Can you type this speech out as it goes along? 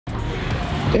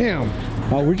Damn.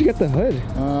 Oh, where'd you get the hood?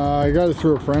 I got it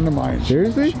through a friend of mine.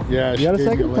 Seriously? Yeah. You got a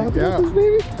second top about this,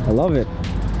 baby? I love it.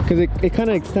 Because it kind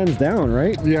of extends down,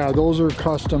 right? Yeah, those are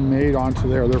custom made onto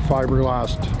there. They're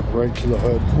fiberglass right to the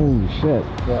hood. Holy shit.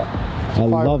 Yeah. I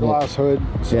love it. Fiberglass hood.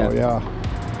 So yeah.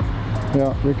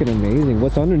 Yeah. Freaking amazing.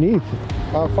 What's underneath?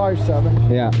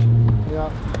 5.7. Yeah. Yeah.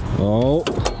 Oh,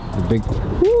 the big.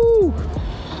 Woo!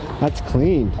 That's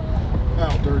clean.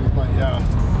 Yeah, dirty, but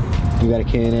yeah. You got a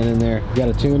K&N in there. You got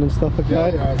a tune and stuff like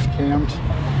that? Yeah, it's cammed.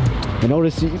 I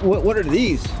noticed. What are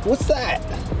these? What's that?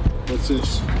 What's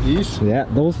this? These? Yeah,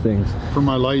 those things. For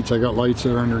my lights, I got lights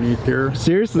that are underneath here.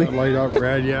 Seriously? That light up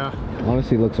red, yeah.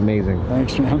 Honestly, looks amazing.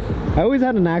 Thanks, man. I always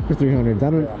had a knack for 300s. I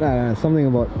don't something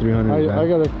about 300s. I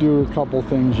got to do a couple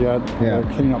things yet. Yeah.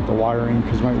 Clean up the wiring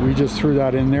because we just threw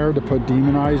that in there to put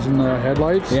demon eyes in the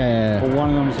headlights. Yeah. But one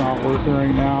of them's not working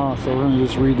right now, so we're gonna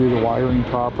just redo the wiring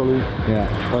properly.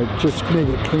 Yeah. Like just make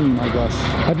it clean, I guess.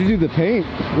 How'd you do the paint?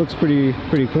 Looks pretty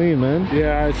clean, man.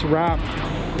 Yeah, it's wrapped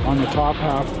on the top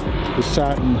half, the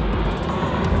satin,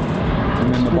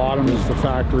 and then the bottom is the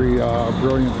factory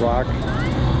brilliant black.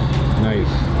 Nice.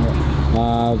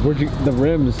 Yeah. The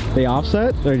rims, they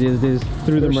offset or just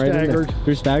threw them right staggered. in there?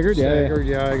 They're staggered? Staggered,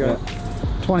 yeah. I got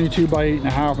 22 by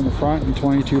 8.5 in the front and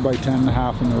 22 by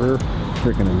 10.5 in the rear.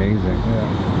 Freaking amazing.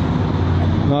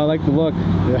 Yeah. No, I like the look.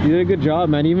 Yeah. You did a good job,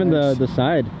 man. Even Thanks. the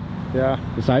side. Yeah.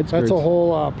 The side skirts. That's a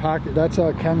whole packet. That's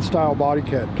a Kenstyle body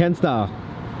kit. Kenstyle.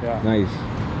 Yeah. Nice.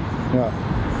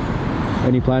 Yeah.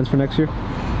 Any plans for next year?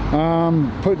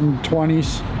 Putting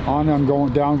 20s on. I'm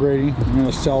going downgrading. I'm going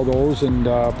to sell those and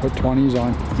put 20s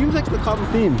on. Seems like the common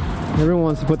theme. Everyone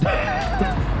wants to put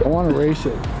that. I want to race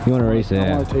it. You want to race it?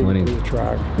 I want to take it to the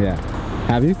track. Yeah.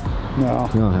 Have you? No.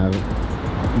 You don't have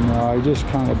it. No, I just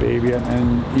kind of baby it,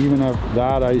 and even at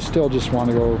that, I still just want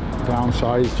to go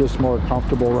downsize, just more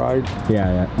comfortable ride.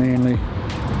 Yeah. Mainly.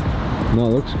 No,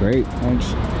 it looks great.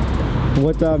 Thanks.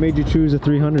 What made you choose a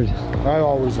 300? I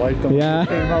always liked them. Yeah. When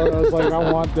they came out, I was like,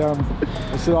 I want them.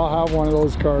 I said, I'll have one of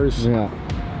those cars. Yeah.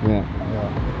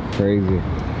 Crazy.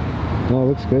 No, it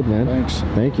looks good, man. Thanks.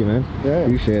 Thank you, man. Yeah.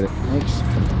 Appreciate it. Thanks.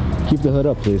 Keep the hood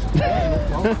up, please.